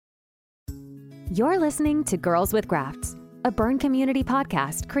You're listening to Girls with Grafts, a burn community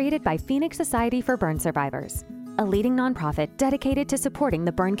podcast created by Phoenix Society for Burn Survivors, a leading nonprofit dedicated to supporting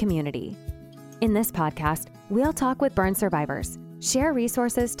the burn community. In this podcast, we'll talk with burn survivors, share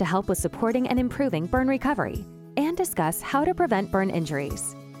resources to help with supporting and improving burn recovery, and discuss how to prevent burn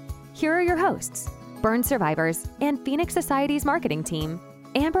injuries. Here are your hosts, burn survivors and Phoenix Society's marketing team,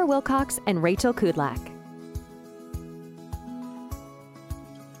 Amber Wilcox and Rachel Kudlak.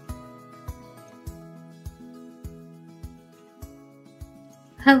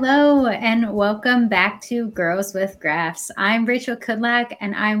 Hello and welcome back to Girls with Grafts. I'm Rachel Kudlak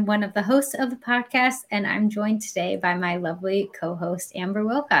and I'm one of the hosts of the podcast, and I'm joined today by my lovely co-host Amber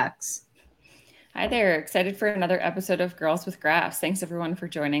Wilcox. Hi there. Excited for another episode of Girls with Grafts. Thanks everyone for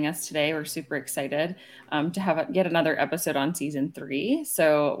joining us today. We're super excited to have yet another episode on season 3.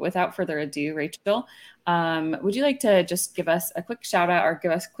 So without further ado, Rachel, would you like to just give us a quick shout out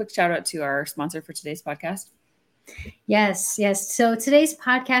to our sponsor for today's podcast? Yes. So today's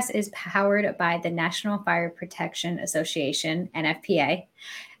podcast is powered by the National Fire Protection Association, NFPA.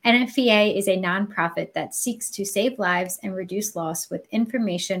 NFPA is a nonprofit that seeks to save lives and reduce loss with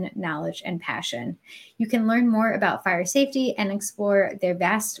information, knowledge, and passion. You can learn more about fire safety and explore their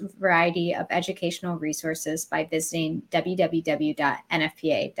vast variety of educational resources by visiting www.nfpa.org.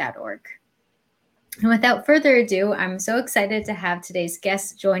 And without further ado, I'm so excited to have today's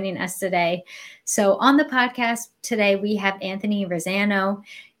guest joining us today. So on the podcast today, we have Anthony Rosano,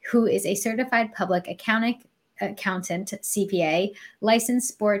 who is a certified public accountant, CPA, licensed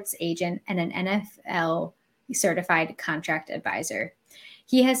sports agent, and an NFL certified contract advisor.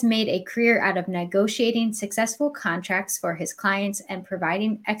 He has made a career out of negotiating successful contracts for his clients and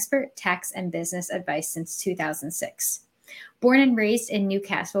providing expert tax and business advice since 2006. Born and raised in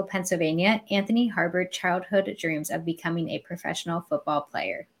Newcastle, Pennsylvania, Anthony harbored childhood dreams of becoming a professional football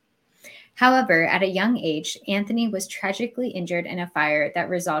player. However, at a young age, Anthony was tragically injured in a fire that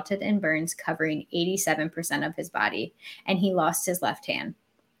resulted in burns covering 87% of his body, and he lost his left hand.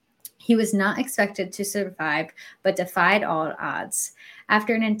 He was not expected to survive, but defied all odds.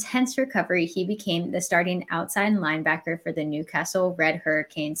 After an intense recovery, he became the starting outside linebacker for the Newcastle Red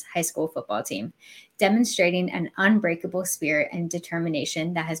Hurricanes high school football team, demonstrating an unbreakable spirit and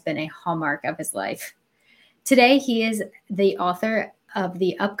determination that has been a hallmark of his life. Today, he is the author of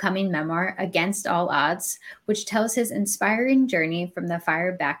the upcoming memoir, Against All Odds, which tells his inspiring journey from the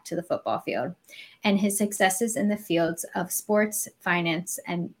fire back to the football field and his successes in the fields of finance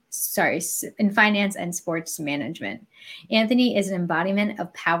and sports management. Anthony is an embodiment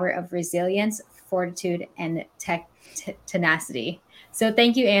of power of resilience, fortitude, and tenacity. So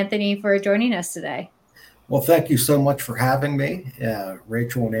thank you, Anthony, for joining us today. Well, thank you so much for having me,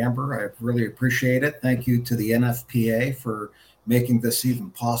 Rachel and Amber. I really appreciate it. Thank you to the NFPA for making this even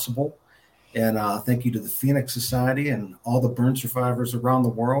possible. And thank you to the Phoenix Society and all the burn survivors around the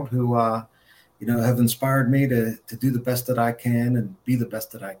world who, have inspired me to do the best that I can and be the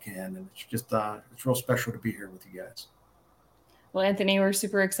best that I can. And it's just, it's real special to be here with you guys. Well, Anthony, we're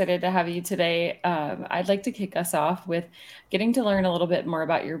super excited to have you today. I'd like to kick us off with getting to learn a little bit more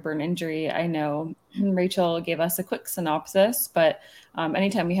about your burn injury. I know Rachel gave us a quick synopsis, but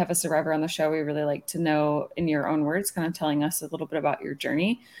anytime we have a survivor on the show, we really like to know in your own words, kind of telling us a little bit about your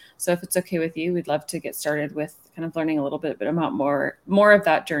journey. So if it's okay with you, we'd love to get started with kind of learning a little bit about more of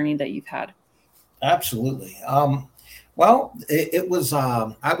that journey that you've had. Absolutely. Well, it was,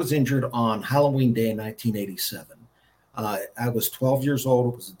 I was injured on Halloween Day in 1987. I was 12 years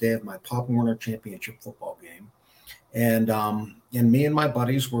old. It was the day of my Pop Warner Championship football game. And me and my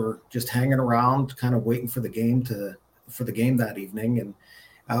buddies were just hanging around, kind of waiting for the game that evening.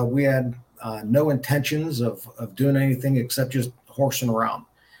 And we had no intentions of doing anything except just horsing around.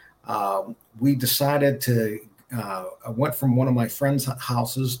 We decided I went from one of my friend's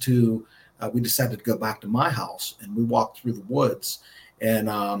houses to, we decided to go back to my house, and we walked through the woods. And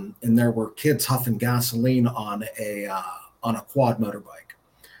there were kids huffing gasoline on a quad motorbike.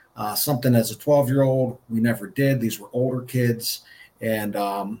 Something as a 12-year-old we never did. These were older kids, and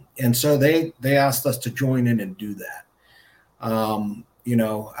so they asked us to join in and do that.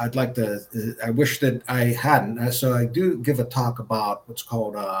 I'd like to. I wish that I hadn't. So I do give a talk about what's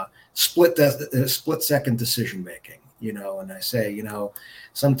called split-second decision making. And I say,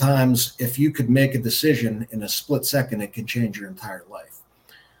 sometimes if you could make a decision in a split second, it can change your entire life.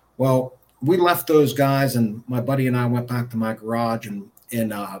 Well, we left those guys, and my buddy and I went back to my garage, and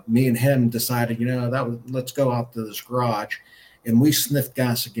me and him decided, let's go out to this garage, and we sniffed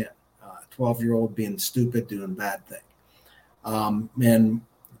gas again. 12-year-old being stupid, doing bad thing. My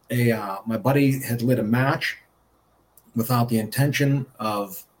buddy had lit a match without the intention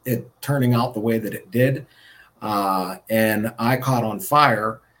of it turning out the way that it did. And I caught on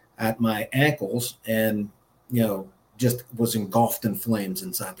fire at my ankles and, just was engulfed in flames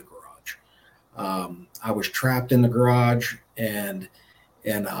inside the garage. I was trapped in the garage and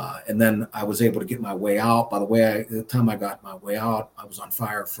then I was able to get my way out. By the time I got my way out, I was on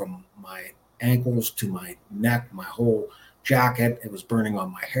fire from my ankles to my neck, my whole jacket. It was burning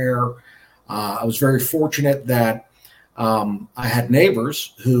on my hair. I was very fortunate that I had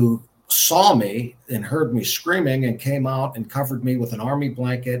neighbors who saw me and heard me screaming and came out and covered me with an army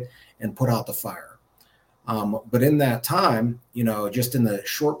blanket and put out the fire. But in that time, just in the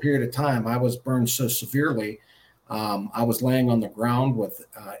short period of time, I was burned so severely. I was laying on the ground with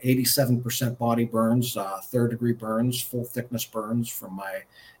 87% body burns, third-degree burns, full thickness burns from my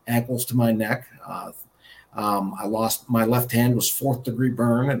ankles to my neck. I lost my left hand was fourth-degree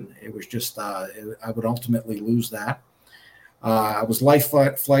burn, and it was just I would ultimately lose that. I was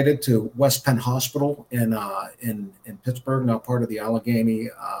life-flighted to West Penn Hospital in Pittsburgh, now part of the Allegheny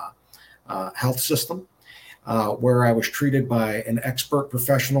health system, where I was treated by an expert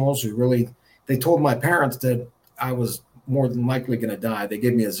professionals who they told my parents that I was more than likely going to die. They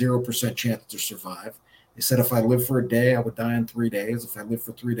gave me a 0% chance to survive. They said if I lived for a day, I would die in 3 days. If I lived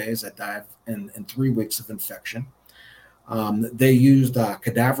for 3 days, I'd die in 3 weeks of infection. They used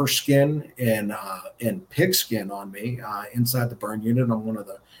cadaver skin and pig skin on me inside the burn unit. I'm one of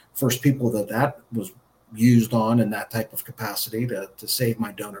the first people that was used on in that type of capacity to save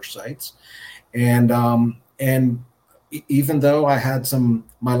my donor sites. And even though I had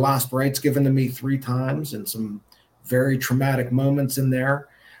my last rites given to me 3 times and some very traumatic moments in there,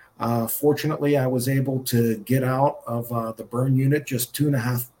 fortunately, I was able to get out of the burn unit just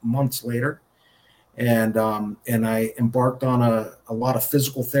 2.5 months later. And I embarked on a lot of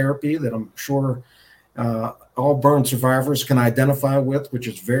physical therapy that I'm sure all burn survivors can identify with, which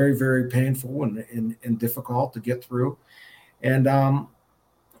is very, very painful and difficult to get through. And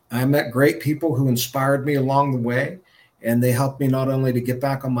I met great people who inspired me along the way, and they helped me not only to get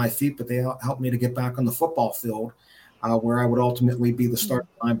back on my feet, but they helped me to get back on the football field, where I would ultimately be the starting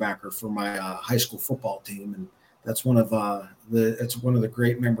linebacker for my high school football team. And that's one of the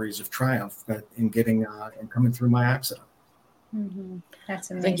great memories of triumph in getting and coming through my accident. Mm-hmm.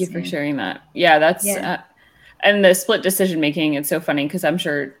 That's amazing. Thank you for sharing that. Yeah, that's and the split decision making. It's so funny because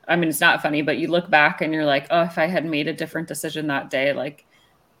it's not funny, but you look back and you're like, oh, if I had made a different decision that day, like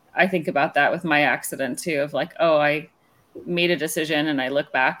I think about that with my accident too, of like, oh, I made a decision and I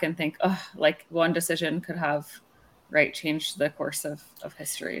look back and think, oh, like one decision could have changed the course of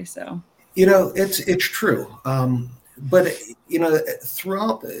history. So. It's true. But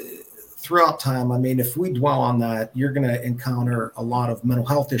throughout time, I mean, if we dwell on that, you're going to encounter a lot of mental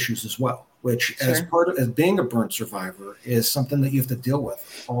health issues as well, which as being a burn survivor is something that you have to deal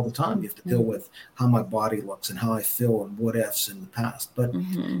with all the time. You have to deal with how my body looks and how I feel and what ifs in the past. But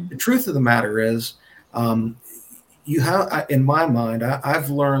the truth of the matter is, you have, in my mind, I've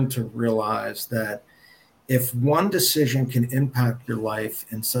learned to realize that if one decision can impact your life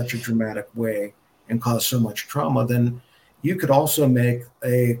in such a dramatic way and cause so much trauma, then you could also make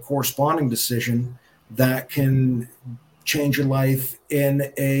a corresponding decision that can change your life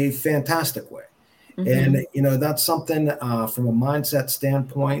in a fantastic way. And, that's something from a mindset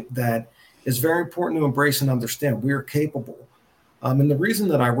standpoint that is very important to embrace and understand. We are capable. And the reason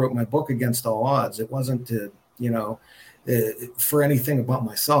that I wrote my book, Against All Odds, it wasn't to, for anything about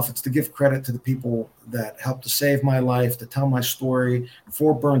myself. It's to give credit to the people that helped to save my life, to tell my story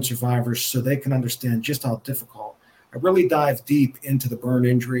for burn survivors so they can understand just how difficult. I really dive deep into the burn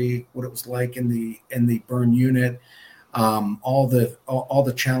injury, what it was like in the burn unit, all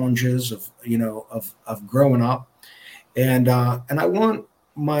the challenges of growing up, and I want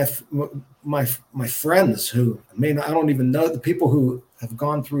my friends who I don't even know, the people who have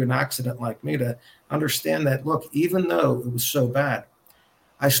gone through an accident like me, to understand that, look, even though it was so bad,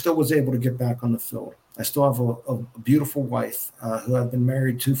 I still was able to get back on the field. I still have a beautiful wife who I've been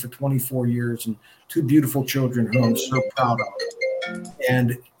married to for 24 years and 2 beautiful children who I'm so proud of.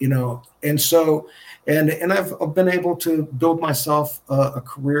 And, and I've been able to build myself a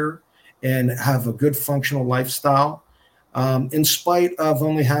career and have a good functional lifestyle, in spite of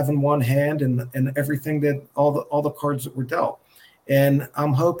only having one hand and everything that all the cards that were dealt. And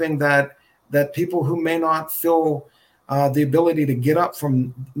I'm hoping that people who may not feel the ability to get up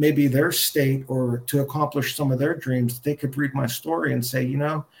from maybe their state or to accomplish some of their dreams, they could read my story and say,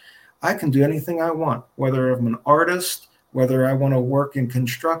 I can do anything I want, whether I'm an artist, whether I want to work in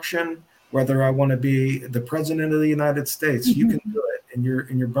construction, whether I want to be the president of the United States. You can do it, and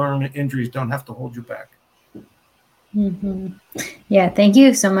your burn injuries don't have to hold you back. Mm-hmm. Yeah, thank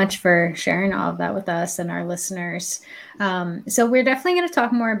you so much for sharing all of that with us and our listeners. So we're definitely going to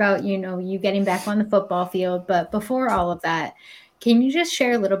talk more about, you getting back on the football field. But before all of that, can you just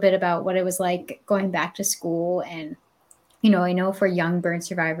share a little bit about what it was like going back to school? And, I know for young burn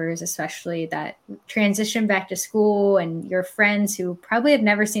survivors, especially, that transition back to school and your friends who probably have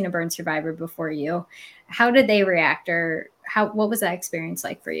never seen a burn survivor before you, how did they react, or what was that experience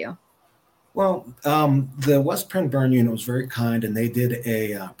like for you? Well, the West Penn Burn Unit was very kind, and they did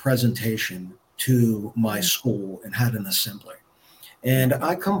a presentation to my school and had an assembly. And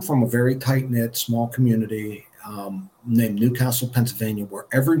I come from a very tight-knit, small community named Newcastle, Pennsylvania, where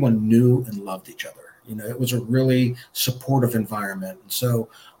everyone knew and loved each other. It was a really supportive environment. And so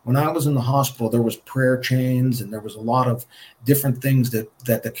when I was in the hospital, there was prayer chains, and there was a lot of different things that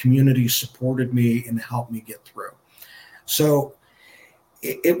the community supported me and helped me get through. So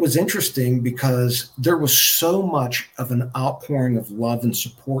it was interesting because there was so much of an outpouring of love and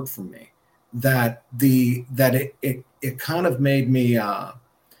support from me that it kind of made me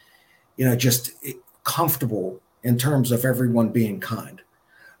just comfortable in terms of everyone being kind.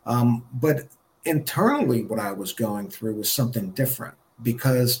 But internally, what I was going through was something different,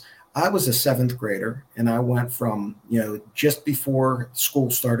 because I was a seventh grader, and I went from, just before school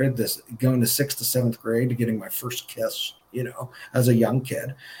started, going to sixth to seventh grade, to getting my first kiss, as a young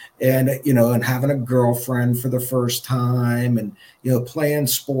kid, and, and having a girlfriend for the first time, and, playing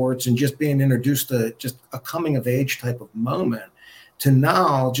sports and just being introduced to just a coming of age type of moment, to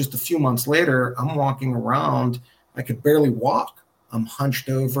now, just a few months later, I'm walking around, I could barely walk. I'm hunched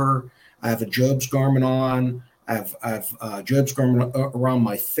over. I have a Job's garment on. I have Job's garment around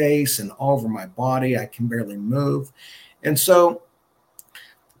my face and all over my body. I can barely move. And so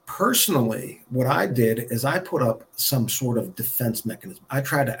personally, what I did is I put up some sort of defense mechanism. I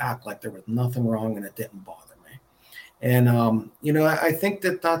tried to act like there was nothing wrong and it didn't bother me. And, I think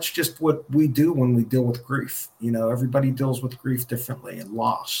that that's just what we do when we deal with grief. Everybody deals with grief differently and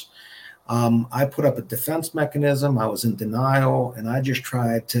loss. I put up a defense mechanism. I was in denial, and I just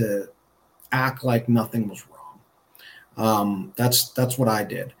tried to act like nothing was wrong. That's what I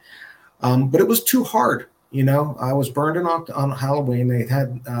did. But it was too hard. I was burned on Halloween.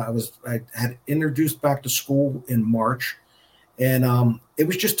 I had introduced back to school in March, and it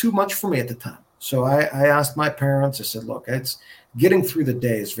was just too much for me at the time. So I asked my parents. I said, "Look, it's getting through the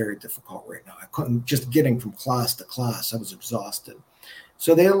day is very difficult right now. I couldn't just getting from class to class. I was exhausted."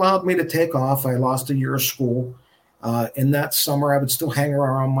 So they allowed me to take off. I lost a year of school. In that summer, I would still hang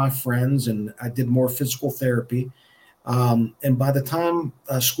around my friends, and I did more physical therapy. And by the time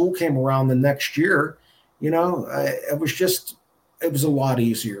school came around the next year, it was a lot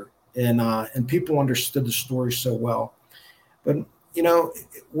easier, and people understood the story so well. But,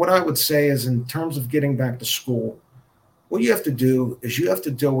 what I would say is, in terms of getting back to school, what you have to do is you have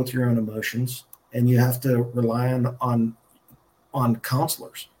to deal with your own emotions, and you have to rely on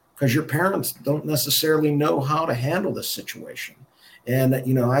counselors, because your parents don't necessarily know how to handle this situation. And,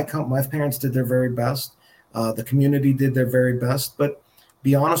 my parents did their very best. The community did their very best, but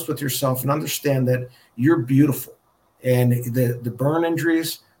be honest with yourself and understand that you're beautiful, and the burn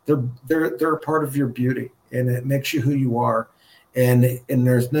injuries, they're a part of your beauty, and it makes you who you are. And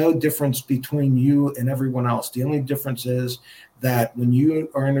there's no difference between you and everyone else. The only difference is that when you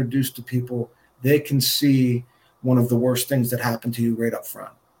are introduced to people, they can see one of the worst things that happened to you right up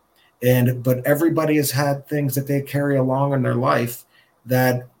front. But everybody has had things that they carry along in their life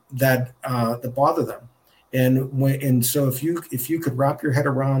that bother them. And so if you could wrap your head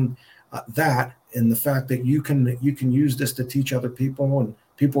around that, and the fact that you can use this to teach other people, and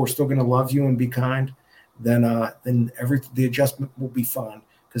people are still going to love you and be kind, then the adjustment will be fine,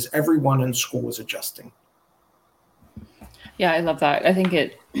 because everyone in school is adjusting. Yeah, I love that. I think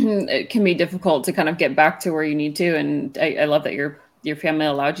it can be difficult to kind of get back to where you need to, and I love that your family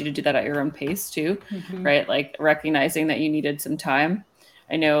allowed you to do that at your own pace too, right? Like recognizing that you needed some time.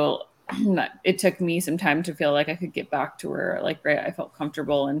 I know it took me some time to feel like I could get back to where, I felt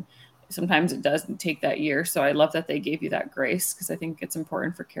comfortable, and sometimes it doesn't take that year. So I love that they gave you that grace, because I think it's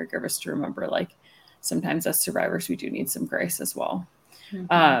important for caregivers to remember, sometimes as survivors, we do need some grace as well.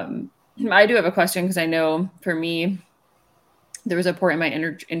 I do have a question, because I know for me, there was a point in my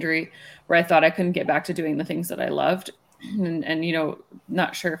injury where I thought I couldn't get back to doing the things that I loved, and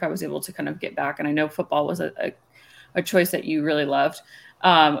not sure if I was able to kind of get back. And I know football was a choice that you really loved.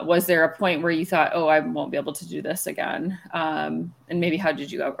 Was there a point where you thought, oh, I won't be able to do this again? And maybe how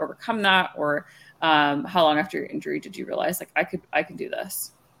did you overcome that? Or how long after your injury did you realize, I could do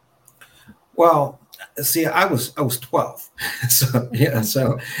this? Well, see, I was 12. So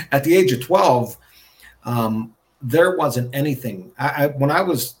at the age of 12, there wasn't anything. When I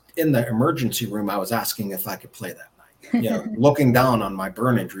was in the emergency room, I was asking if I could play that night. Looking down on my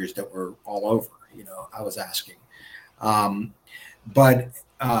burn injuries that were all over. I was asking. But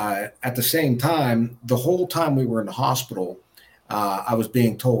at the same time, the whole time we were in the hospital, I was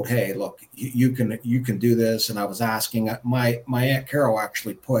being told, "Hey, look, you can do this." And I was asking. My Aunt Carol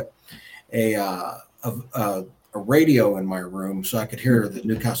actually put a radio in my room so I could hear the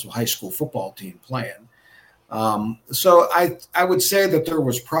Newcastle High School football team playing. So I would say that there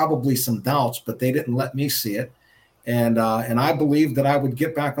was probably some doubts, but they didn't let me see it. And I believed that I would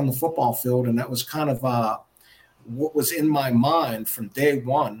get back on the football field. And that was kind of what was in my mind from day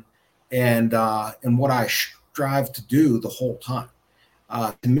one, and what I strive to do the whole time.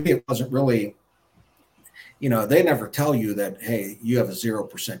 To me, it wasn't really, they never tell you that, hey, you have a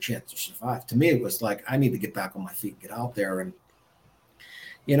 0% chance to survive. To me, it was like, I need to get back on my feet and get out there. And,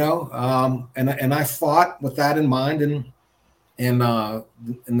 and I fought with that in mind, and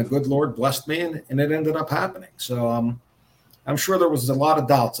the good Lord blessed me, and it ended up happening. So I'm sure there was a lot of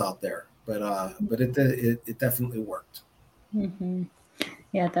doubts out there, but it definitely worked. Mm-hmm.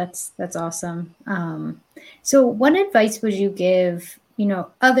 Yeah, that's awesome. So what advice would you give,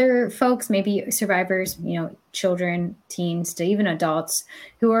 other folks, maybe survivors, children, teens, to even adults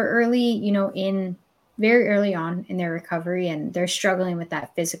who are very early on in their recovery, and they're struggling with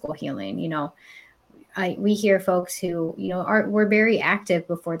that physical healing? We hear folks who, were very active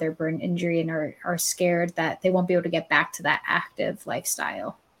before their burn injury and are scared that they won't be able to get back to that active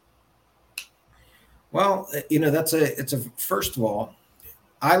lifestyle. Well, first of all,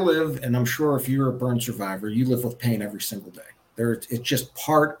 I live, and I'm sure if you're a burn survivor, you live with pain every single day. It's just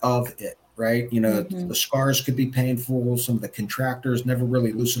part of it, right? Mm-hmm. The scars could be painful. Some of the contractors never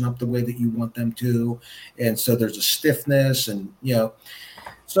really loosen up the way that you want them to. And so there's a stiffness, and,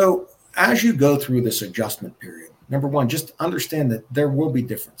 so as you go through this adjustment period, number one, just understand that there will be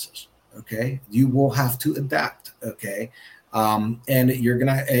differences. Okay. You will have to adapt. Okay. And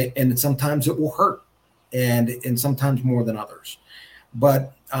and sometimes it will hurt, and sometimes more than others.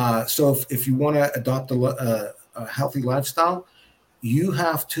 But so if you want to adopt a healthy lifestyle, you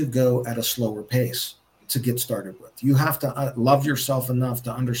have to go at a slower pace to get started with. You have to love yourself enough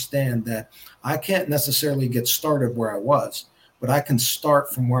to understand that I can't necessarily get started where I was, but I can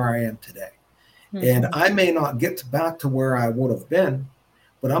start from where I am today. Mm-hmm. And I may not get back to where I would have been,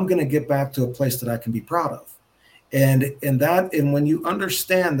 but I'm going to get back to a place that I can be proud of. And when you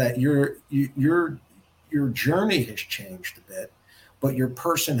understand that your journey has changed a bit, but your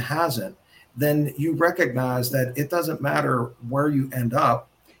person hasn't, then you recognize that it doesn't matter where you end up.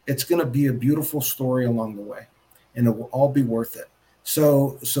 It's going to be a beautiful story along the way, and it will all be worth it.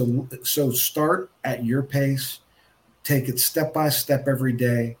 So start at your pace, take it step by step every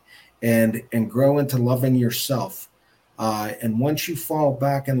day, and grow into loving yourself. And once you fall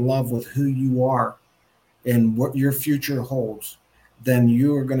back in love with who you are and what your future holds, then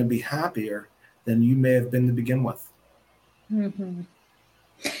you are going to be happier than you may have been to begin with. Mm-hmm.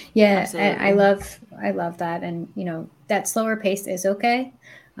 Yeah, I love that. And, that slower pace is okay.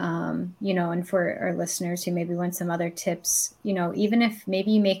 And for our listeners who maybe want some other tips, even if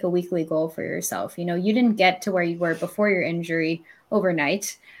maybe you make a weekly goal for yourself, you didn't get to where you were before your injury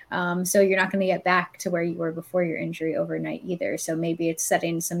overnight. So you're not going to get back to where you were before your injury overnight either. So maybe it's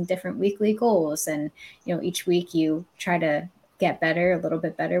setting some different weekly goals, and, each week you try to get better, a little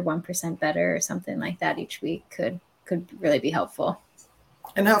bit better, 1% better, or something like that each week could really be helpful.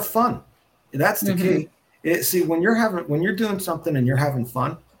 And have fun. That's the key. See, when you're doing something and you're having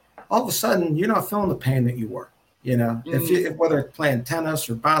fun, all of a sudden you're not feeling the pain that you were. If whether it's playing tennis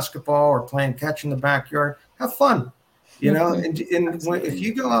or basketball or playing catch in the backyard, have fun. If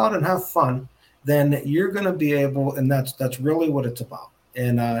you go out and have fun, then you're going to be able, and that's really what it's about.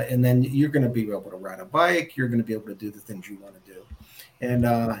 And then you're going to be able to ride a bike. You're going to be able to do the things you want to do,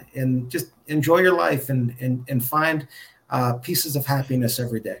 and just enjoy your life and find pieces of happiness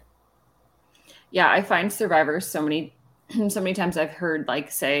every day. Yeah, I find survivors so many times I've heard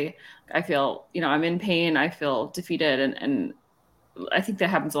say, I feel, I'm in pain, I feel defeated. And I think that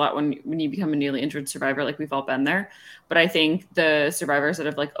happens a lot when you become a newly injured survivor, we've all been there. But I think the survivors that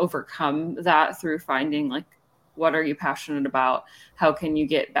have overcome that through finding what are you passionate about? How can you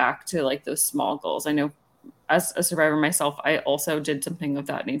get back to those small goals? I know as a survivor myself, I also did something of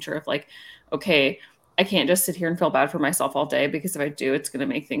that nature of okay, I can't just sit here and feel bad for myself all day, because if I do, it's going to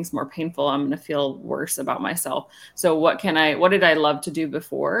make things more painful. I'm going to feel worse about myself. So what did I love to do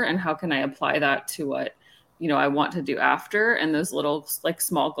before, and how can I apply that to what, I want to do after? And those little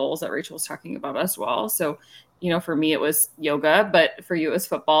small goals that Rachel was talking about as well. So for me, it was yoga, but for you, it was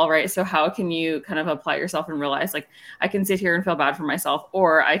football, right? So how can you kind of apply yourself and realize like, I can sit here and feel bad for myself,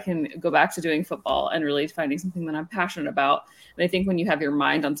 or I can go back to doing football and really finding something that I'm passionate about. And I think when you have your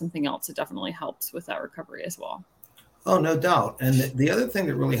mind on something else, it definitely helps with that recovery as well. Oh, no doubt. And the other thing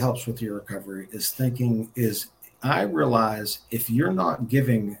that really helps with your recovery is I realize if you're not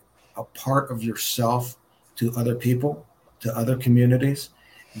giving a part of yourself to other people, to other communities,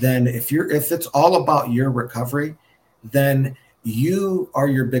 then if it's all about your recovery, then you are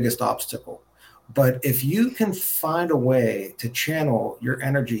your biggest obstacle. But if you can find a way to channel your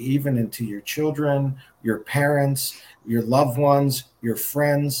energy even into your children, your parents, your loved ones, your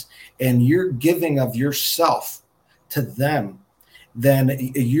friends, and you're giving of yourself to them, then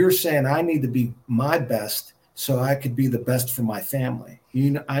you're saying, I need to be my best so I could be the best for my family.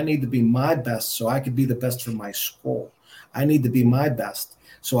 I need to be my best so I could be the best for my school. I need to be my best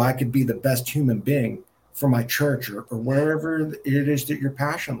so I could be the best human being for my church or wherever it is that your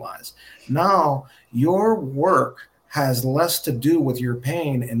passion lies. Now, your work has less to do with your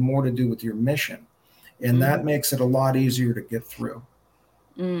pain and more to do with your mission. And that makes it a lot easier to get through.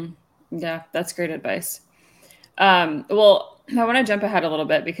 Yeah, that's great advice. Well, I want to jump ahead a little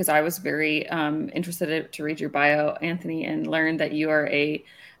bit because I was very interested to read your bio, Anthony, and learn that you are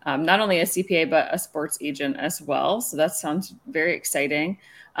not only a CPA, but a sports agent as well. So that sounds very exciting.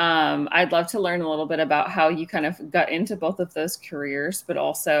 I'd love to learn a little bit about how you kind of got into both of those careers, but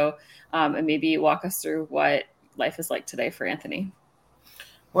also and maybe walk us through what life is like today for Anthony.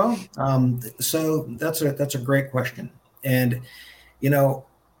 Well, so that's a great question. And,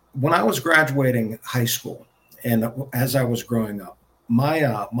 when I was graduating high school and as I was growing up, my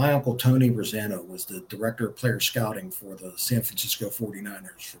uncle Tony Rosano was the director of player scouting for the San Francisco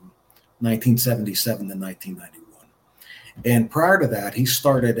 49ers from 1977 to 1991. And prior to that, he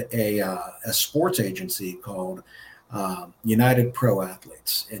started a sports agency called United Pro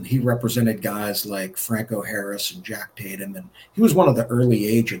Athletes. And he represented guys like Franco Harris and Jack Tatum. And he was one of the early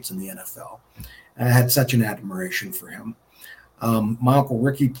agents in the NFL. And I had such an admiration for him. My uncle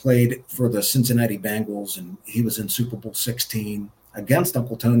Ricky played for the Cincinnati Bengals, and he was in Super Bowl 16 against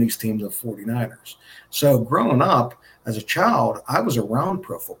Uncle Tony's team, the 49ers. So growing up as a child, I was around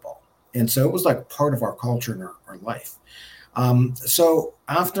pro football. And so it was like part of our culture and our life. So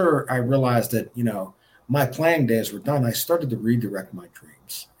after I realized that, my playing days were done, I started to redirect my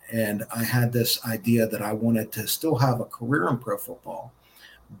dreams. And I had this idea that I wanted to still have a career in pro football,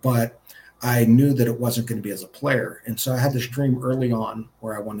 but I knew that it wasn't going to be as a player. And so I had this dream early on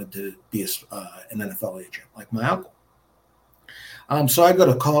where I wanted to be an NFL agent like my uncle. So I go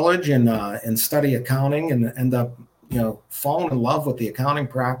to college and study accounting and end up, falling in love with the accounting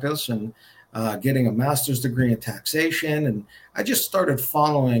practice and getting a master's degree in taxation. And I just started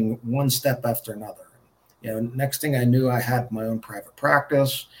following one step after another. Next thing I knew, I had my own private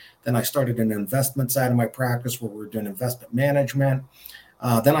practice. Then I started an investment side of my practice where we were doing investment management.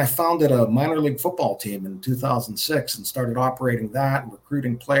 Then I founded a minor league football team in 2006 and started operating that and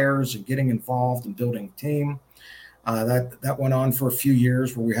recruiting players and getting involved and building a team. That went on for a few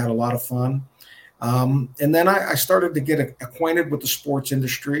years where we had a lot of fun. And then I started to get acquainted with the sports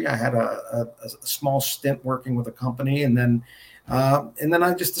industry. I had a small stint working with a company, and then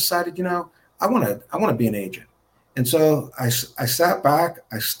I just decided, I want to be an agent. And so I sat back,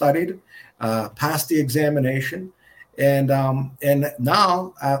 I studied, passed the examination, and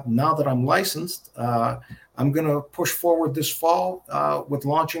now that I'm licensed, I'm going to push forward this fall with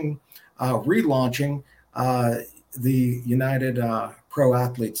relaunching the United Pro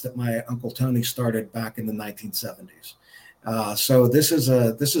Athletes that my Uncle Tony started back in the 1970s. So this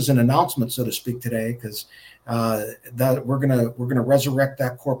is an announcement, so to speak, today, because that we're gonna resurrect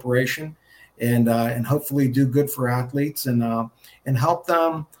that corporation and hopefully do good for athletes and help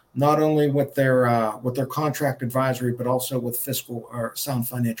them not only with their contract advisory, but also with fiscal or sound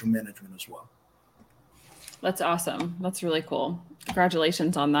financial management as well. That's awesome. That's really cool.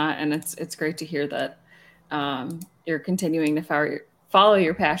 Congratulations on that, and it's great to hear that you're continuing to follow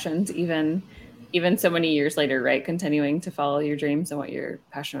your passions, even so many years later, right? Continuing to follow your dreams and what you're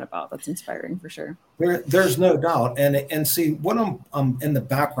passionate about. That's inspiring for sure. There's no doubt. And see, what I'm in the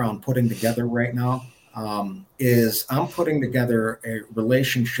background putting together right now is I'm putting together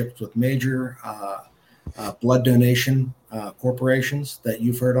relationships with major blood donation corporations that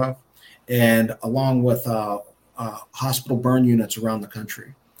you've heard of, and along with hospital burn units around the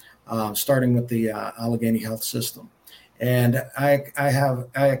country, starting with the Allegheny Health System. And I have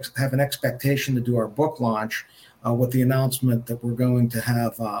an expectation to do our book launch with the announcement that we're going to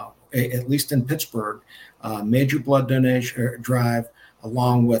have, at least in Pittsburgh, major blood donation drive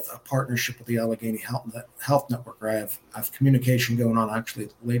along with a partnership with the Allegheny Health Network. I have communication going on actually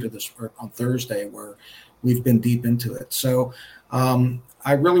later on Thursday, where we've been deep into it. So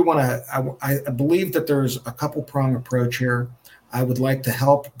I really want to, I believe that there's a couple prong approach here. I would like to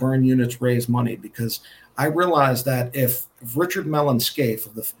help burn units raise money, because I realize that if Richard Mellon Scaife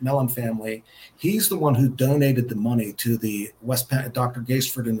of the Mellon family, he's the one who donated the money to the Dr.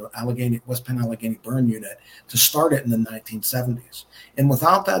 Gaisford and the West Penn Allegheny Burn Unit to start it in the 1970s. And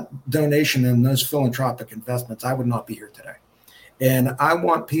without that donation and those philanthropic investments, I would not be here today. And I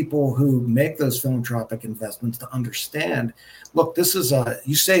want people who make those philanthropic investments to understand, look, this is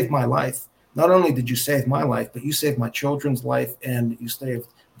you saved my life. Not only did you save my life, but you saved my children's life, and you saved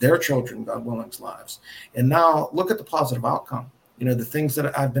their children, God willing's lives. And now look at the positive outcome. You know, the things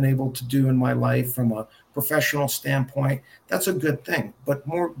that I've been able to do in my life from a professional standpoint, that's a good thing. But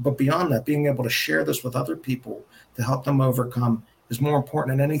beyond that, being able to share this with other people to help them overcome is more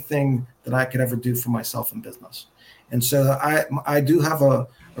important than anything that I could ever do for myself in business. And so I do have a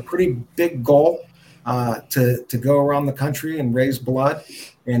pretty big goal to go around the country and raise blood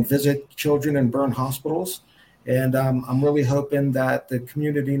and visit children in burn hospitals. And I'm really hoping that the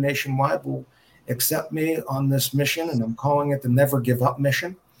community nationwide will accept me on this mission, and I'm calling it the Never Give Up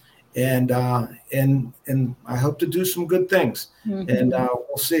mission. And I hope to do some good things. Mm-hmm. And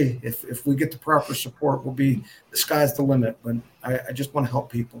we'll see if we get the proper support. The sky's the limit. But I just want to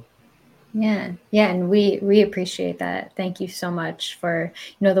help people. Yeah. And we appreciate that. Thank you so much for,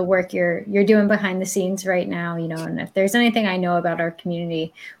 the work you're doing behind the scenes right now, and if there's anything I know about our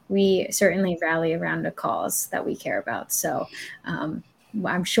community, we certainly rally around a cause that we care about. So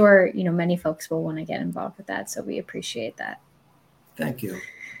I'm sure, many folks will want to get involved with that. So we appreciate that. Thank you.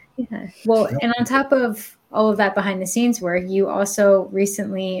 Yeah. Well, and on top of all of that behind the scenes work, you also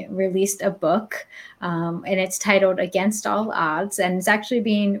recently released a book, and it's titled Against All Odds, and it's actually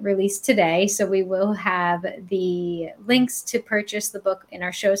being released today. So we will have the links to purchase the book in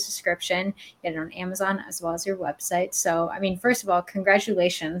our show's description, get it on Amazon as well as your website. So, first of all,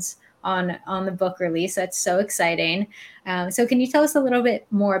 congratulations on the book release. That's so exciting. So can you tell us a little bit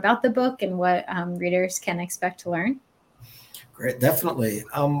more about the book and what readers can expect to learn? Great, definitely.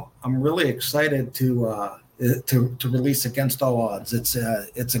 I'm really excited to release Against All Odds.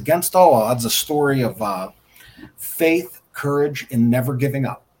 It's Against All Odds, a story of faith, courage, and never giving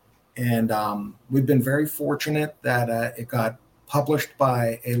up. And we've been very fortunate that it got published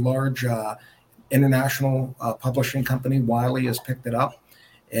by a large international publishing company. Wiley has picked it up,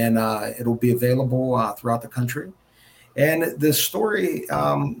 and it'll be available throughout the country. And the story,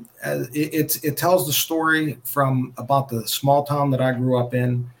 it tells the story from about the small town that I grew up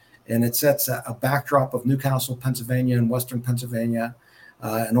in, and it sets a backdrop of Newcastle, Pennsylvania, and Western Pennsylvania,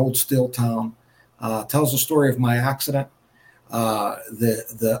 an old steel town. Tells the story of my accident,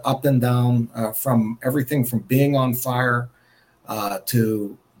 the up and down, from everything from being on fire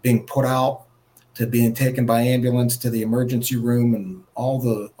to being put out, to being taken by ambulance to the emergency room, and all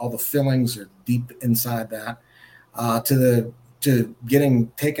the feelings are deep inside that. To getting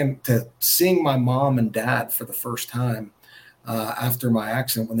taken, to seeing my mom and dad for the first time after my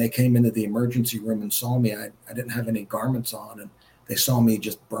accident. When they came into the emergency room and saw me, I didn't have any garments on, and they saw me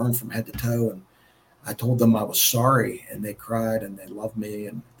just burned from head to toe. And I told them I was sorry, and they cried and they loved me.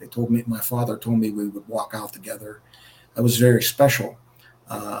 And they told me, my father told me we would walk out together. That was very special.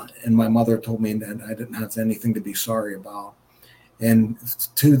 And my mother told me that I didn't have anything to be sorry about. And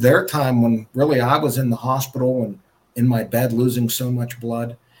to their time, when really I was in the hospital and in my bed losing so much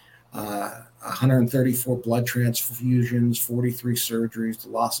blood, 134 blood transfusions, 43 surgeries, the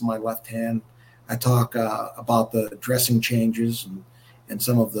loss of my left hand. I talk about the dressing changes and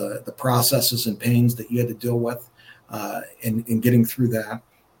some of the processes and pains that you had to deal with in getting through that.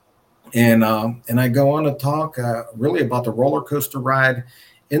 And I go on to talk really about the roller coaster ride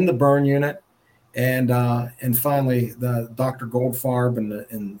in the burn unit. And finally, the Dr. Goldfarb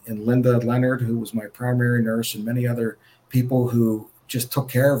and Linda Leonard, who was my primary nurse, and many other people who just took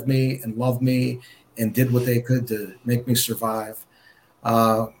care of me and loved me and did what they could to make me survive.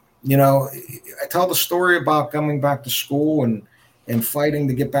 I tell the story about coming back to school and fighting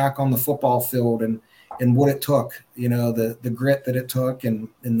to get back on the football field and what it took, the grit that it took and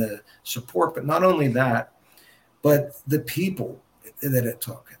the support. But not only that, but the people that it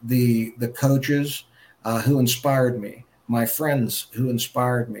took, the coaches who inspired me, my friends who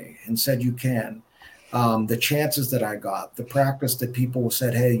inspired me and said, you can, the chances that I got, the practice that people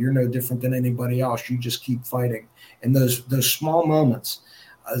said, hey, you're no different than anybody else. You just keep fighting. And those small moments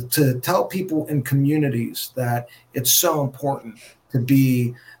to tell people in communities that it's so important to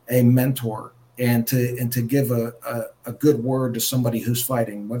be a mentor and to give a good word to somebody who's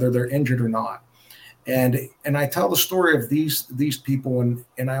fighting, whether they're injured or not. And I tell the story of these people,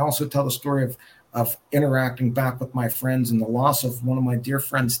 and I also tell the story of interacting back with my friends and the loss of one of my dear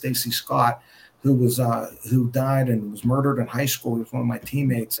friends, Stacy Scott, who died and was murdered in high school. He was one of my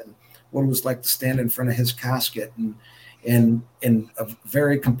teammates, and what it was like to stand in front of his casket, and a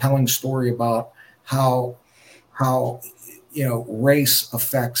very compelling story about how race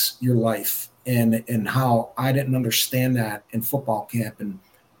affects your life, and how I didn't understand that in football camp. And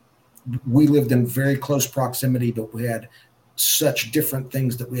we lived in very close proximity, but we had such different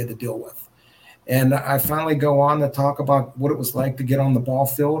things that we had to deal with. And I finally go on to talk about what it was like to get on the ball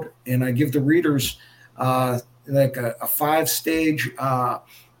field. And I give the readers like a 5-stage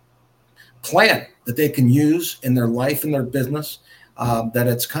plan that they can use in their life and their business, that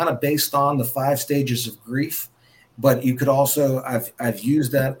it's kind of based on the 5 stages of grief. But you could also, I've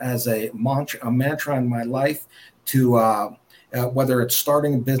used that as a mantra in my life to whether it's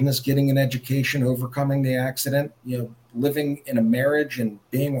starting a business, getting an education, overcoming the accident, living in a marriage and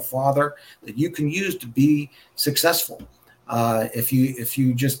being a father, that you can use to be successful if you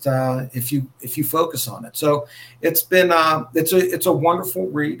focus on it. So it's been it's a wonderful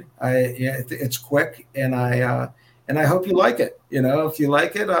read. It's quick, and I hope you like it. If you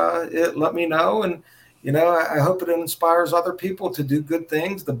like it, let me know. And I hope it inspires other people to do good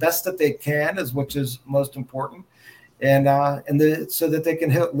things, the best that they can, which is most important. And so that they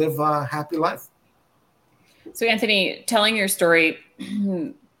can live a happy life. So Anthony, telling your story,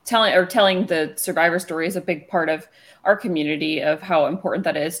 telling the survivor story is a big part of our community, of how important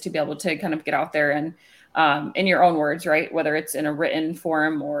that is to be able to kind of get out there and in your own words, right? Whether it's in a written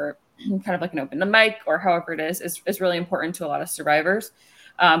form or kind of like an open mic or however it is really important to a lot of survivors.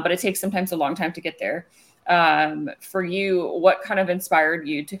 But it takes sometimes a long time to get there. For you, what kind of inspired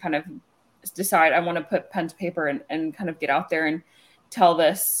you to kind of decide, I want to put pen to paper and kind of get out there and tell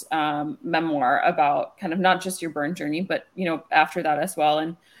this memoir about kind of not just your burn journey, but, after that as well.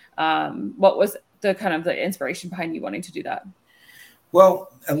 And what was the kind of the inspiration behind you wanting to do that?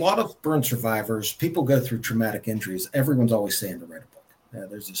 Well, a lot of burn survivors, people go through traumatic injuries. Everyone's always saying to write a book.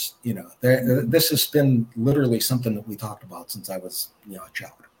 There's this, this has been literally something that we talked about since I was, a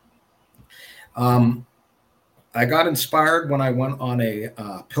child. I got inspired when I went on a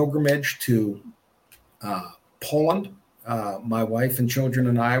pilgrimage to Poland. My wife and children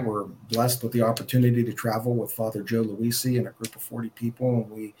and I were blessed with the opportunity to travel with Father Joe Luisi and a group of 40 people. And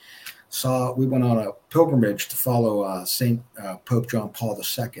we went on a pilgrimage to follow Saint Pope John Paul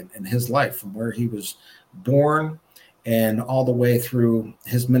II and his life, from where he was born and all the way through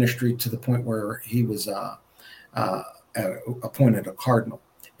his ministry to the point where he was appointed a cardinal.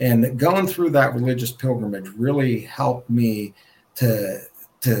 And going through that religious pilgrimage really helped me to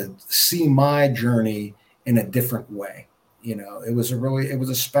see my journey in a different way. It was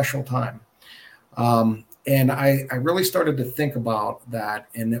a special time. And I really started to think about that.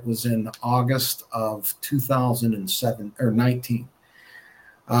 And it was in August of 2007 or 19.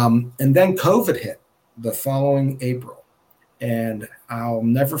 And then COVID hit the following April. And I'll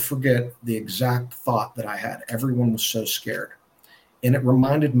never forget the exact thought that I had. Everyone was so scared. And it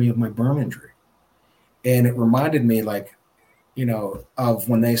reminded me of my burn injury. And it reminded me, of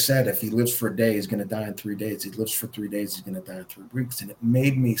when they said, if he lives for a day, he's going to die in 3 days. He lives for 3 days, he's going to die in 3 weeks. And it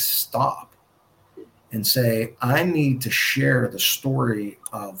made me stop and say, I need to share the story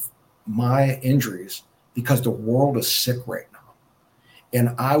of my injuries, because the world is sick right now.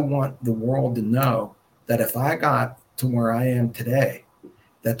 And I want the world to know that if I got to where I am today,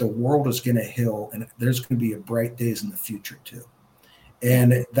 that the world is going to heal, and there's going to be bright days in the future too.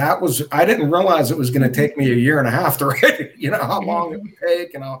 And I didn't realize it was going to take me 1.5 years to write it, how long it would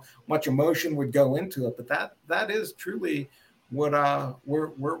take and how much emotion would go into it. But that is truly what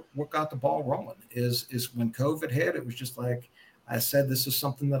got the ball rolling is when COVID hit. It was just like I said, this is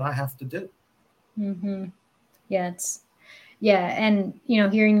something that I have to do. Mm-hmm. And,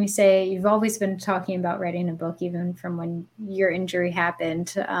 hearing you say you've always been talking about writing a book, even from when your injury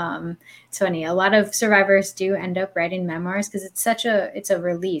happened. It's funny. A lot of survivors do end up writing memoirs because it's a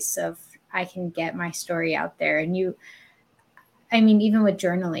release of, I can get my story out there. And even with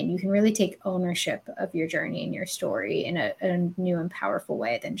journaling, you can really take ownership of your journey and your story in a new and powerful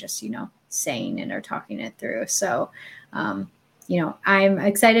way than just, saying it or talking it through. So, I'm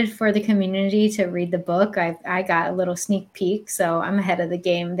excited for the community to read the book. I got a little sneak peek, so I'm ahead of the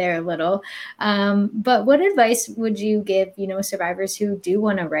game there a little. But what advice would you give, survivors who do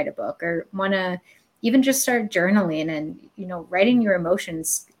want to write a book or want to even just start journaling and, writing your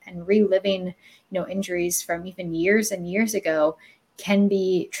emotions and reliving, injuries from even years and years ago can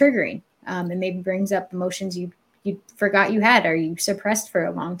be triggering and maybe brings up emotions you forgot you had or you suppressed for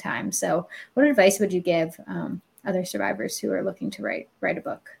a long time. So what advice would you give other survivors who are looking to write a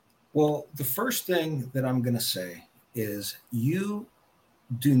book? Well, the first thing that I'm going to say is you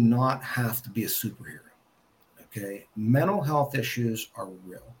do not have to be a superhero. Okay. Mental health issues are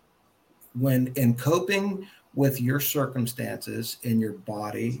real. When in coping with your circumstances and your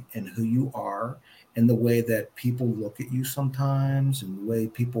body and who you are and the way that people look at you sometimes and the way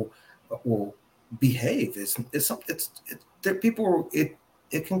people will behave, it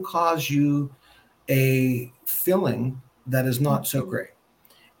can cause you a feeling that is not so great.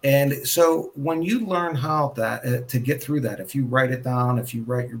 And so when you learn how to get through that, if you write it down, if you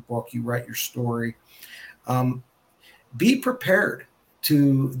write your book, you write your story, be prepared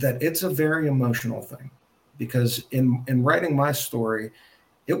that it's a very emotional thing. Because in writing my story,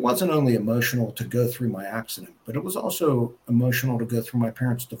 it wasn't only emotional to go through my accident, but it was also emotional to go through my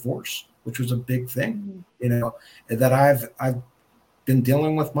parents' divorce, which was a big thing, that I've been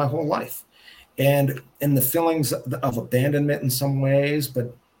dealing with my whole life. And the feelings of abandonment in some ways,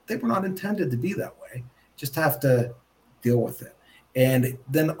 but they were not intended to be that way. Just have to deal with it. And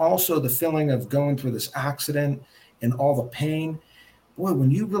then also the feeling of going through this accident and all the pain. Boy,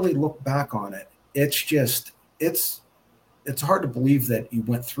 when you really look back on it, it's hard to believe that you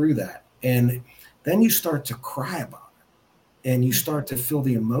went through that. And then you start to cry about it and you start to feel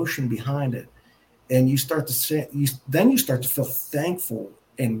the emotion behind it. And you start to feel thankful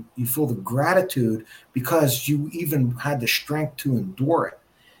and you feel the gratitude because you even had the strength to endure it.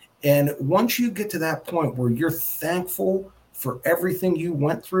 And once you get to that point where you're thankful for everything you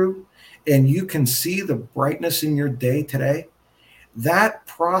went through and you can see the brightness in your day today, that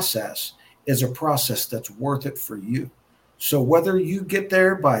process is a process that's worth it for you. So whether you get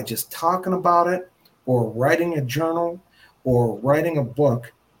there by just talking about it or writing a journal or writing a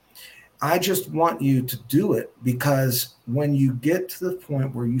book, I just want you to do it, because when you get to the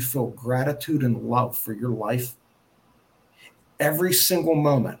point where you feel gratitude and love for your life, every single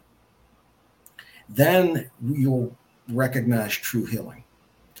moment, then you'll recognize true healing.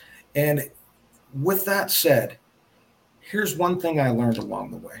 And with that said, here's one thing I learned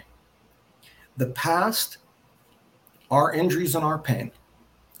along the way. The past, our injuries and our pain,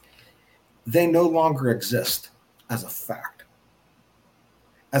 they no longer exist as a fact.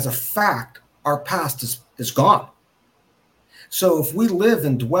 As a fact, our past is gone. So if we live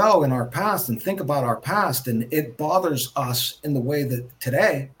and dwell in our past and think about our past and it bothers us in the way that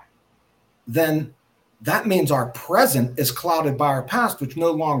today, then that means our present is clouded by our past, which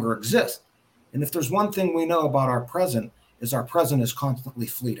no longer exists. And if there's one thing we know about our present is constantly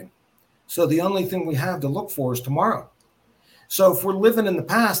fleeting. So the only thing we have to look for is tomorrow. So if we're living in the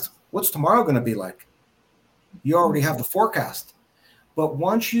past, what's tomorrow going to be like? You already have the forecast. But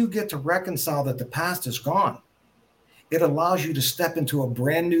once you get to reconcile that the past is gone, it allows you to step into a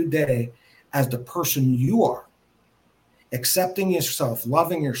brand new day as the person you are, accepting yourself,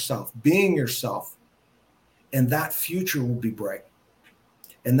 loving yourself, being yourself, and that future will be bright.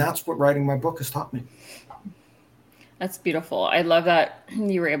 And that's what writing my book has taught me. That's beautiful. I love that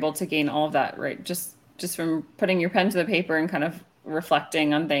you were able to gain all of that, right? Just from putting your pen to the paper and kind of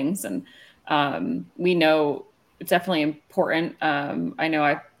reflecting on things. And we know it's definitely important. I know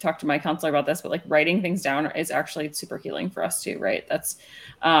I talked to my counselor about this, but like writing things down is actually super healing for us too, right? That's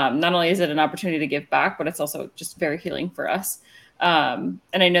not only is it an opportunity to give back, but it's also just very healing for us. And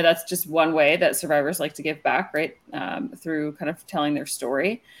I know that's just one way that survivors like to give back, right? Through kind of telling their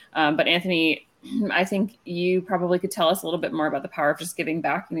story. But Anthony, I think you probably could tell us a little bit more about the power of just giving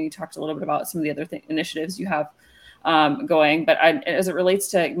back. You know, you talked a little bit about some of the other initiatives you have going, but as it relates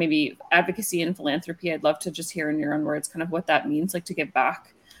to maybe advocacy and philanthropy, I'd love to just hear in your own words kind of what that means, like to give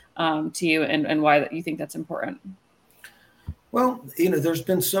back to you and why you think that's important. Well, there's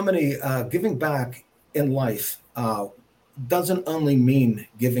been so many giving back in life doesn't only mean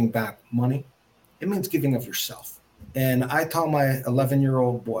giving back money. It means giving of yourself. And I tell my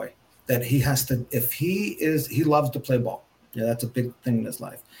 11-year-old boy that he loves to play ball. Yeah, that's a big thing in his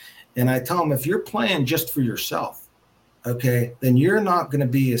life. And I tell him, if you're playing just for yourself, okay, then you're not going to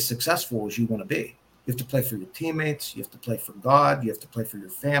be as successful as you want to be. You have to play for your teammates. You have to play for God. You have to play for your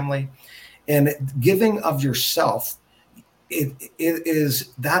family. And giving of yourself,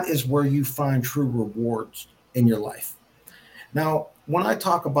 that is where you find true rewards in your life. Now, when I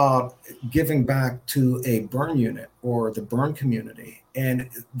talk about giving back to a burn unit or the burn community, and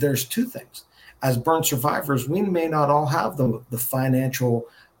there's two things. As burn survivors, we may not all have the financial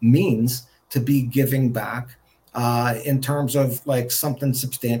means to be giving back in terms of like something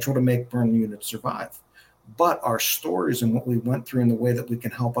substantial to make burn units survive. but our stories and what we went through and the way that we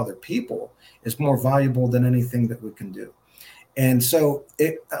can help other people is more valuable than anything that we can do. And so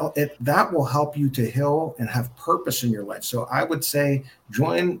that will help you to heal and have purpose in your life. So I would say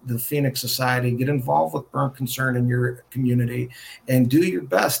join the Phoenix Society, get involved with Burn Concern in your community, and do your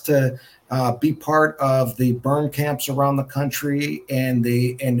best to be part of the burn camps around the country and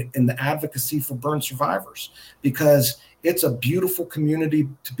the advocacy for burn survivors, because it's a beautiful community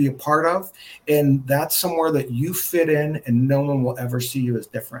to be a part of. And that's somewhere that you fit in and no one will ever see you as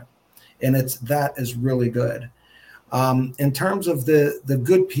different. And that is really good. In terms of the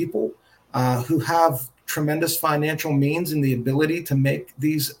good people who have tremendous financial means and the ability to make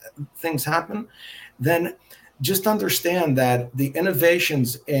these things happen, then just understand that the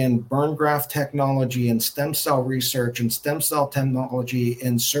innovations in burn graft technology and stem cell research and stem cell technology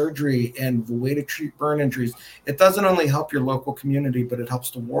and surgery and the way to treat burn injuries, it doesn't only help your local community, but it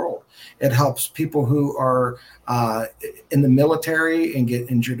helps the world. It helps people who are in the military and get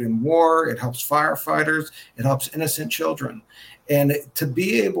injured in war. It helps firefighters. It helps innocent children. And to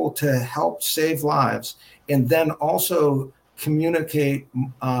be able to help save lives and then also communicate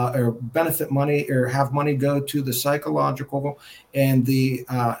or benefit money or have money go to the psychological and the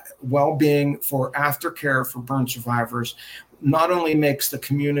well-being for aftercare for burn survivors not only makes the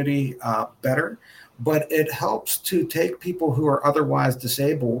community better, but it helps to take people who are otherwise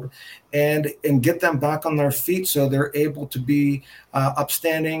disabled and get them back on their feet so they're able to be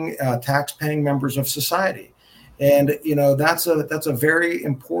upstanding, tax-paying members of society. And that's a very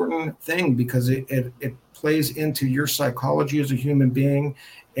important thing because it plays into your psychology as a human being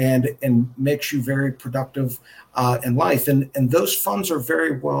and makes you very productive in life. And those funds are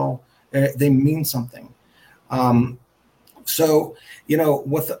very well, they mean something. So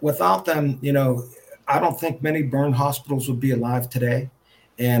without them, I don't think many burn hospitals would be alive today.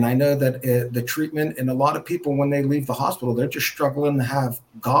 And I know that the treatment, and a lot of people, when they leave the hospital, they're just struggling to have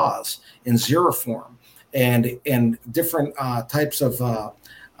gauze and Xeroform and different types of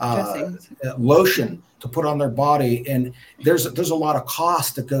lotion to put on their body. And there's a lot of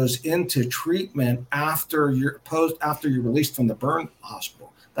cost that goes into treatment after you're released from the burn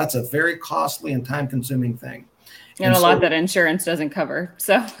hospital. That's a very costly and time-consuming thing. And a lot that insurance doesn't cover.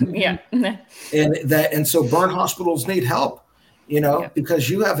 So yeah. And so burn hospitals need help, because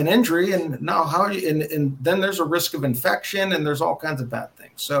you have an injury and now and then there's a risk of infection and there's all kinds of bad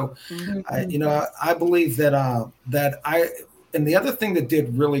things. So, I believe and the other thing that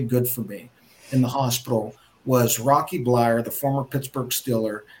did really good for me in the hospital was Rocky Bleier, the former Pittsburgh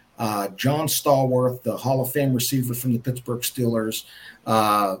Steeler, John Stallworth, the Hall of Fame receiver from the Pittsburgh Steelers,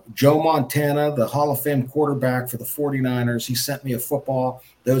 Joe Montana, the Hall of Fame quarterback for the 49ers. He sent me a football.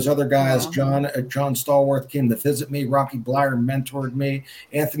 Those other guys, John Stallworth came to visit me. Rocky Bleier mentored me.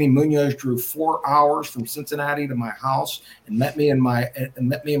 Anthony Munoz drove 4 hours from Cincinnati to my house and met me in my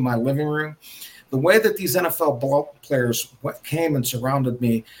living room. The way that these NFL players came and surrounded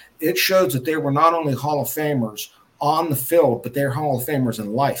me, it shows that they were not only Hall of Famers on the field, but they're Hall of Famers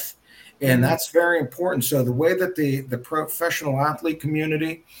in life. And that's very important. So the way that the professional athlete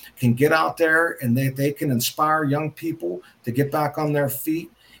community can get out there and they can inspire young people to get back on their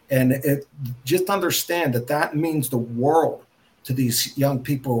feet, and just understand that means the world to these young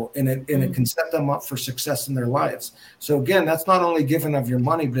people, and it can set them up for success in their lives. So again, that's not only giving of your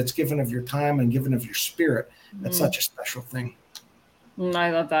money, but it's giving of your time and giving of your spirit. That's such a special thing. I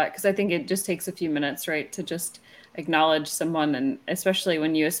love that, because I think it just takes a few minutes, right, to just acknowledge someone, and especially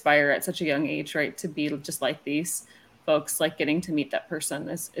when you aspire at such a young age, right, to be just like these folks, like getting to meet that person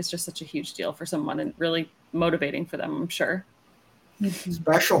is just such a huge deal for someone and really motivating for them, I'm sure.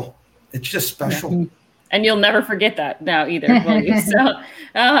 Special. It's just special. Yeah. And you'll never forget that now either, will you? So,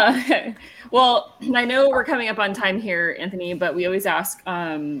 well, I know we're coming up on time here, Anthony, but we always ask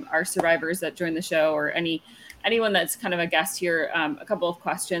our survivors that join the show, or anyone that's kind of a guest here, a couple of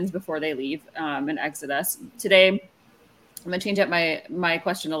questions before they leave and exit us. Today, I'm going to change up my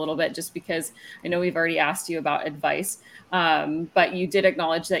question a little bit, just because I know we've already asked you about advice, but you did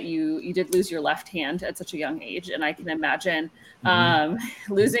acknowledge that you did lose your left hand at such a young age. And I can imagine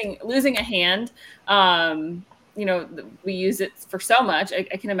losing a hand, we use it for so much. I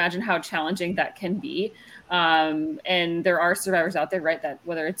can imagine how challenging that can be. And there are survivors out there, right, that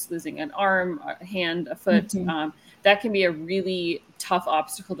whether it's losing an arm, a hand, a foot, that can be a really tough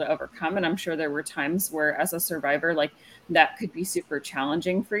obstacle to overcome. And I'm sure there were times where, as a survivor, like that could be super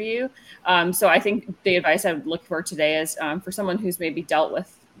challenging for you. So I think the advice I would look for today is for someone who's maybe dealt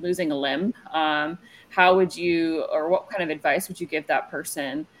with losing a limb, how would you, or what kind of advice would you give that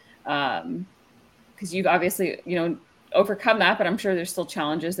person? Because you've obviously, overcome that, but I'm sure there's still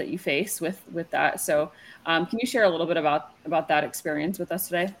challenges that you face with that. So can you share a little bit about that experience with us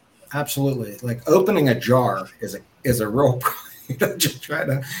today? Absolutely. Like opening a jar is a real just try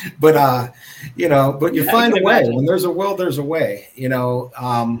to, but you find a way. When there's a will, there's a way. There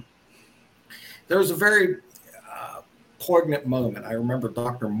was a very poignant moment. I remember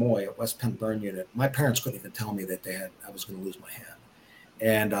Dr. Moy at West Penn Burn Unit. My parents couldn't even tell me that I was going to lose my hand.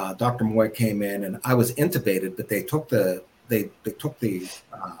 And Dr. Moy came in, and I was intubated, but they took the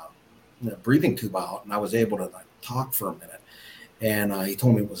breathing tube out, and I was able to talk for a minute. And he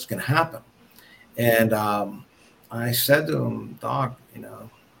told me what was going to happen. And I said to him, Doc,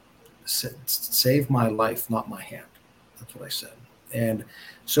 save my life, not my hand. That's what I said. And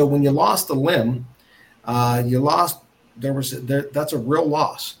so when you lost a limb, that's a real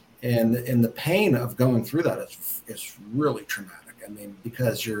loss. And the pain of going through that is really traumatic. I mean,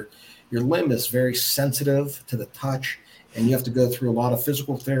 because your limb is very sensitive to the touch, and you have to go through a lot of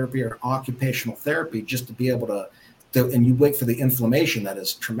physical therapy or occupational therapy just to be able to and you wait for the inflammation that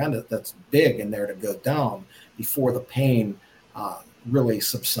is tremendous, that's big in there to go down before the pain really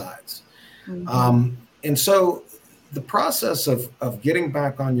subsides. Mm-hmm. And so the process of getting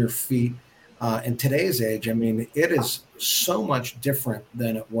back on your feet in today's age, I mean, it is so much different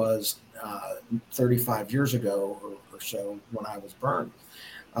than it was 35 years ago or so when I was burned.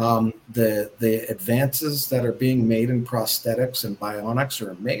 The advances that are being made in prosthetics and bionics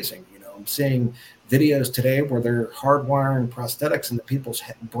are amazing. I'm seeing videos today where they're hardwiring prosthetics into people's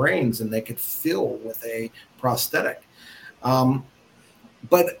brains, and they could feel with a prosthetic. But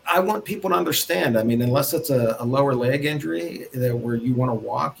I want people to understand, I mean, unless it's a lower leg injury where you want to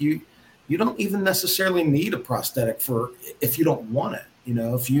walk, you don't even necessarily need a prosthetic if you don't want it.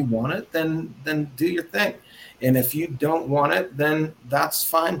 If you want it, then do your thing. And if you don't want it, then that's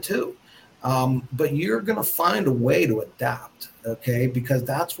fine too. But you're going to find a way to adapt, okay? Because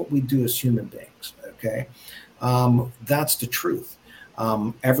that's what we do as human beings, okay? That's the truth.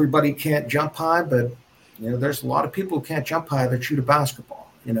 Everybody can't jump high, but there's a lot of people who can't jump high that shoot a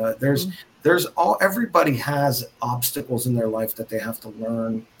basketball. Everybody has obstacles in their life that they have to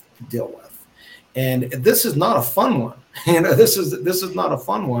learn to deal with. And this is not a fun one. This is not a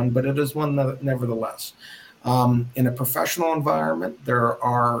fun one, but it is one that, nevertheless. In a professional environment, there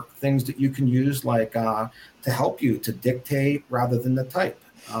are things that you can use like to help you to dictate rather than to type.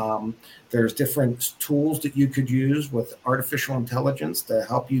 There's different tools that you could use with artificial intelligence to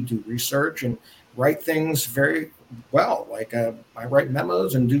help you do research and write things very well. Like I write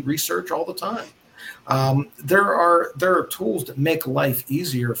memos and do research all the time. There are tools that make life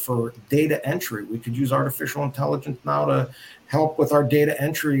easier for data entry. We could use artificial intelligence now to help with our data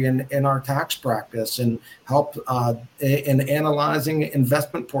entry in our tax practice and help in analyzing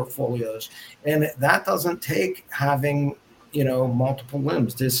investment portfolios. And that doesn't take having, multiple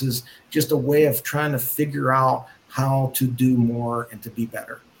limbs. This is just a way of trying to figure out how to do more and to be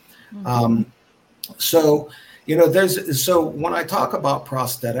better. Mm-hmm. So when I talk about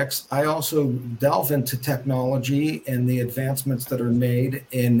prosthetics, I also delve into technology and the advancements that are made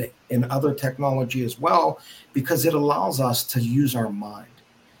in other technology as well, because it allows us to use our mind.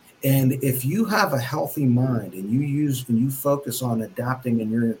 And if you have a healthy mind and you focus on adapting in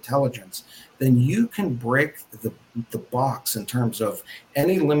your intelligence, then you can break the box in terms of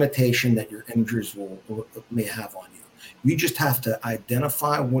any limitation that your injuries may have on you. You just have to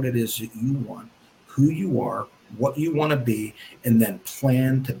identify what it is that you want, who you are, what you want to be, and then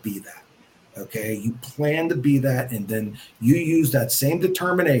plan to be that. Okay, you plan to be that, and then you use that same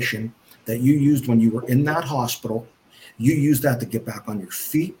determination that you used when you were in that hospital. You use that to get back on your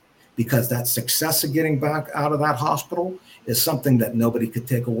feet, because that success of getting back out of that hospital is something that nobody could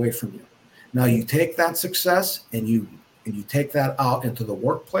take away from you. Now you take that success and you take that out into the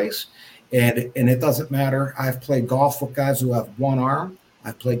workplace, and it doesn't matter. I've played golf with guys who have one arm.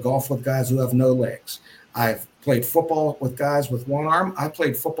 I've played golf with guys who have no legs. I've played football with guys with one arm. I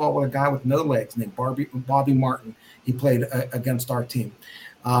played football with a guy with no legs named Bobby Martin. He played against our team.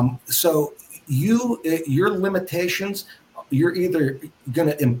 So your limitations, you're either going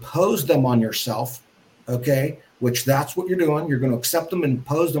to impose them on yourself, okay, which that's what you're doing. You're going to accept them and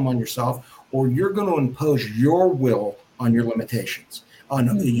impose them on yourself, or you're going to impose your will on your limitations.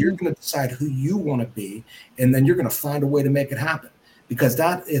 You're going to decide who you want to be, and then you're going to find a way to make it happen. Because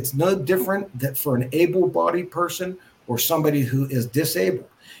it's no different that for an able-bodied person or somebody who is disabled.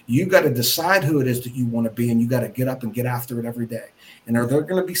 You got to decide who it is that you want to be, and you got to get up and get after it every day. And are there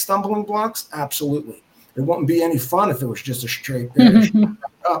going to be stumbling blocks? Absolutely. It wouldn't be any fun if it was just a straight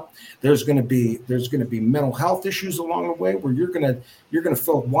up. There's going to be mental health issues along the way where you're going to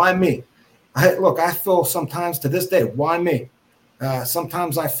feel, why me? I feel sometimes to this day, why me?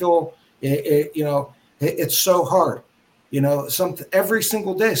 Sometimes I feel it's so hard, every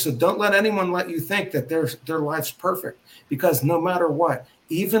single day. So don't let anyone let you think that their life's perfect, because no matter what,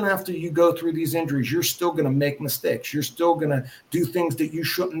 even after you go through these injuries, you're still going to make mistakes. You're still going to do things that you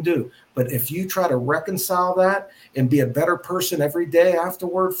shouldn't do. But if you try to reconcile that and be a better person every day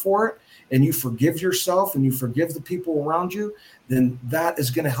afterward for it, and you forgive yourself and you forgive the people around you, then that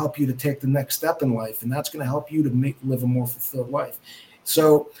is going to help you to take the next step in life. And that's going to help you to live a more fulfilled life.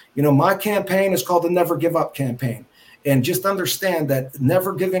 So, my campaign is called the Never Give Up campaign. And just understand that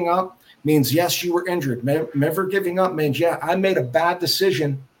never giving up means, yes, you were injured. Never giving up means, yeah, I made a bad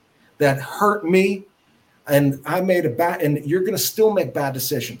decision that hurt me, and and you're going to still make bad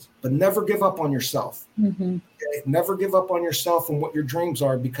decisions, but never give up on yourself. Mm-hmm. Okay? Never give up on yourself and what your dreams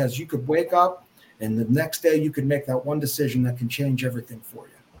are, because you could wake up and the next day you could make that one decision that can change everything for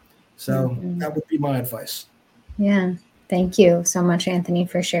you. So that would be my advice. Yeah. Thank you so much, Anthony,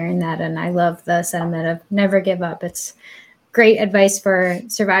 for sharing that. And I love the sentiment of never give up. It's great advice for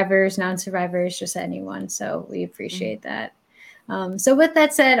survivors, non-survivors, just anyone. So we appreciate that. So with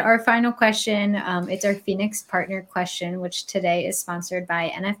that said, our final question, it's our Phoenix Partner question, which today is sponsored by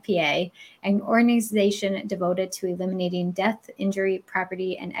NFPA, an organization devoted to eliminating death, injury,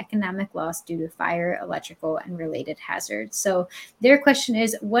 property, and economic loss due to fire, electrical, and related hazards. So their question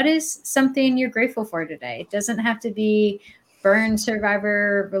is, what is something you're grateful for today? It doesn't have to be burn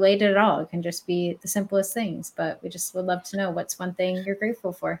survivor related at all. It can just be the simplest things, but we just would love to know what's one thing you're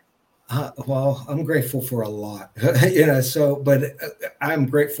grateful for. Well, I'm grateful for a lot, but I'm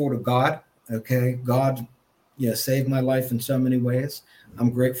grateful to God. Okay. God, saved my life in so many ways. I'm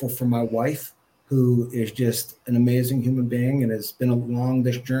grateful for my wife, who is just an amazing human being and has been along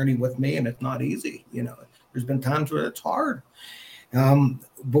this journey with me. And it's not easy. There's been times where it's hard.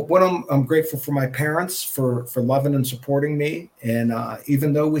 But what I'm grateful for my parents for loving and supporting me. And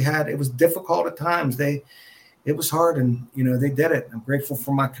even though it was difficult at times, it was hard, and they did it. I'm grateful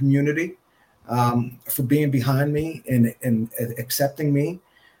for my community, for being behind me and accepting me.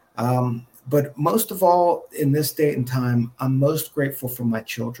 But most of all, in this date and time, I'm most grateful for my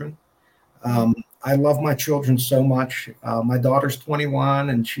children. I love my children so much. My daughter's 21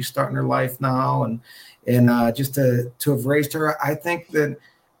 and she's starting her life now, and just to have raised her, I think that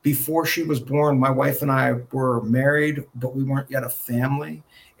before she was born, my wife and I were married, but we weren't yet a family.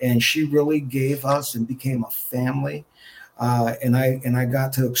 And she really gave us and became a family. And I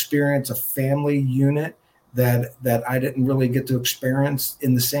got to experience a family unit that I didn't really get to experience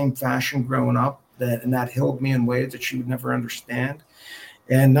in the same fashion growing up. And that healed me in ways that she would never understand.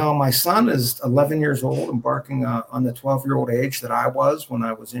 And now my son is 11 years old, embarking on the 12-year-old age that I was when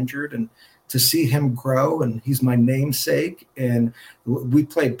I was injured. And to see him grow, and he's my namesake, and we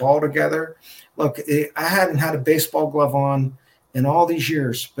played ball together. Look, I hadn't had a baseball glove on in all these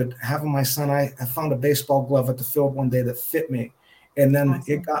years, but having my son, I found a baseball glove at the field one day that fit me. And then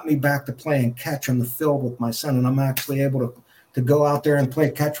It got me back to playing catch on the field with my son. And I'm actually able to go out there and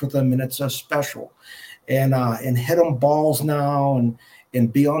play catch with him. And it's so special. And hit them balls now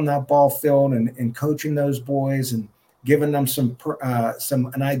and be on that ball field and coaching those boys and giving them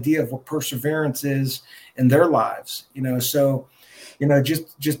an idea of what perseverance is in their lives, So,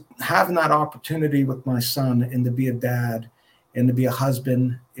 just having that opportunity with my son and to be a dad and to be a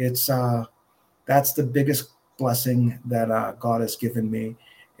husband, that's the biggest blessing that God has given me.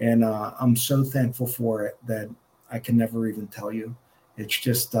 And I'm so thankful for it that I can never even tell you. It's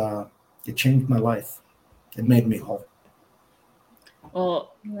just, it changed my life. It made me whole.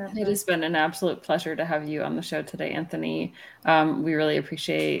 Well, it has been an absolute pleasure to have you on the show today, Anthony. We really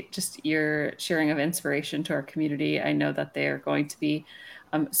appreciate just your sharing of inspiration to our community. I know that they are going to be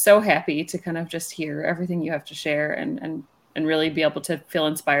so happy to kind of just hear everything you have to share and really be able to feel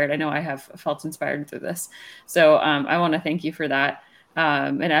inspired. I know I have felt inspired through this. So I want to thank you for that.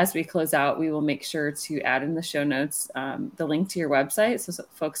 And as we close out, we will make sure to add in the show notes the link to your website so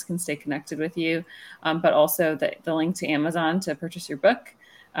folks can stay connected with you, but also the link to Amazon to purchase your book.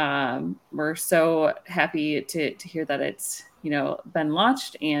 We're so happy to hear that it's been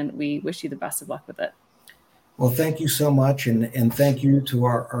launched, and we wish you the best of luck with it. Well, thank you so much. And thank you to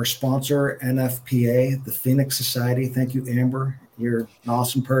our sponsor, NFPA, the Phoenix Society. Thank you, Amber. You're an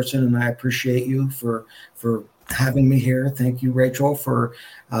awesome person, and I appreciate you for having me here. Thank you, Rachel, for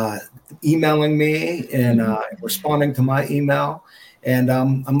emailing me and responding to my email. And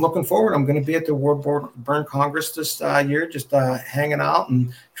I'm looking forward. I'm going to be at the World Burn Congress this year, just hanging out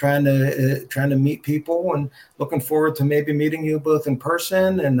and trying to meet people, and looking forward to maybe meeting you both in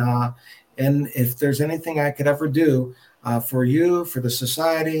person. And if there's anything I could ever do, for you, for the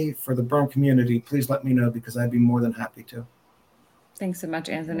society, for the burn community, please let me know, because I'd be more than happy to. Thanks so much,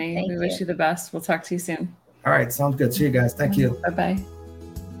 Anthony. Thank we wish you the best. We'll talk to you soon. All right. Sounds good. See you guys. Thank you. Bye-bye.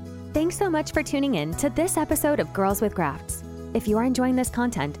 Thanks so much for tuning in to this episode of Girls with Grafts. If you are enjoying this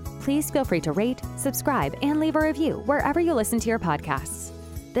content, please feel free to rate, subscribe, and leave a review wherever you listen to your podcasts.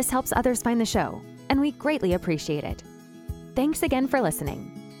 This helps others find the show, and we greatly appreciate it. Thanks again for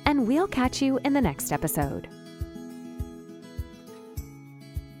listening, and we'll catch you in the next episode.